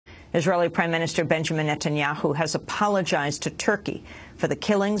Israeli Prime Minister Benjamin Netanyahu has apologized to Turkey for the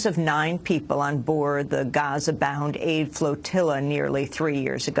killings of 9 people on board the Gaza-bound aid flotilla nearly 3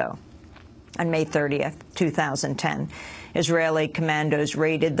 years ago. On May 30th, 2010, Israeli commandos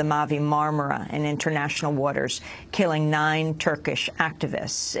raided the Mavi Marmara in international waters, killing 9 Turkish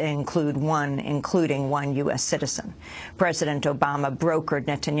activists, including one U.S. citizen. President Obama brokered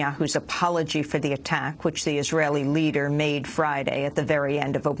Netanyahu's apology for the attack, which the Israeli leader made Friday at the very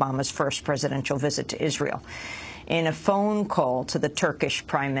end of Obama's first presidential visit to Israel. In a phone call to the Turkish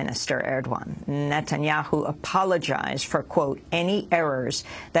Prime Minister Erdogan, Netanyahu apologized for, quote, any errors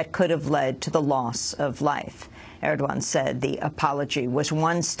that could have led to the loss of life. Erdogan said the apology was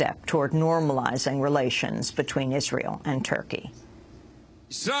one step toward normalizing relations between Israel and Turkey.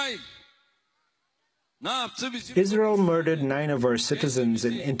 Israel murdered 9 of our citizens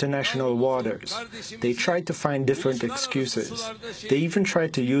in international waters. They tried to find different excuses. They even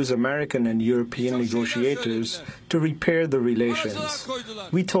tried to use American and European negotiators to repair the relations.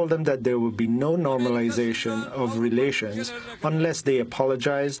 We told them that there would be no normalization of relations unless they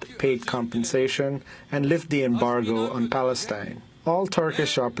apologized, paid compensation, and lift the embargo on Palestine. All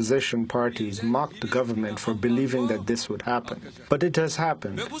Turkish opposition parties mocked the government for believing that this would happen. But it has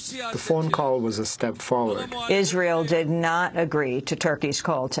happened. The phone call was a step forward. Israel did not agree to Turkey's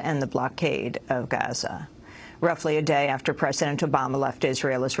call to end the blockade of Gaza. Roughly a day after President Obama left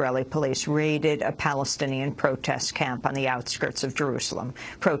Israel, Israeli police raided a Palestinian protest camp on the outskirts of Jerusalem.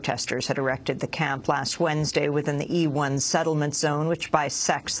 Protesters had erected the camp last Wednesday within the E1 settlement zone, which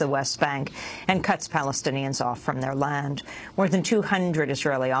bisects the West Bank and cuts Palestinians off from their land. More than 200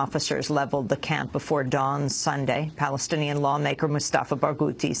 Israeli officers leveled the camp before dawn Sunday. Palestinian lawmaker Mustafa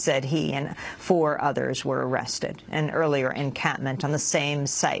Barghouti said he and 4 others were arrested. An earlier encampment on the same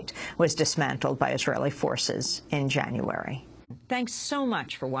site was dismantled by Israeli forces in January. Thanks so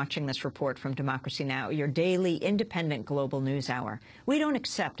much for watching this report from Democracy Now!, your daily independent global news hour. We don't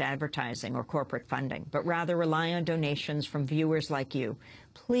accept advertising or corporate funding, but rather rely on donations from viewers like you.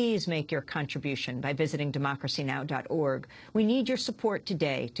 Please make your contribution by visiting democracynow.org. We need your support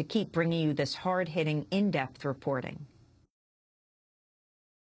today to keep bringing you this hard-hitting, in-depth reporting.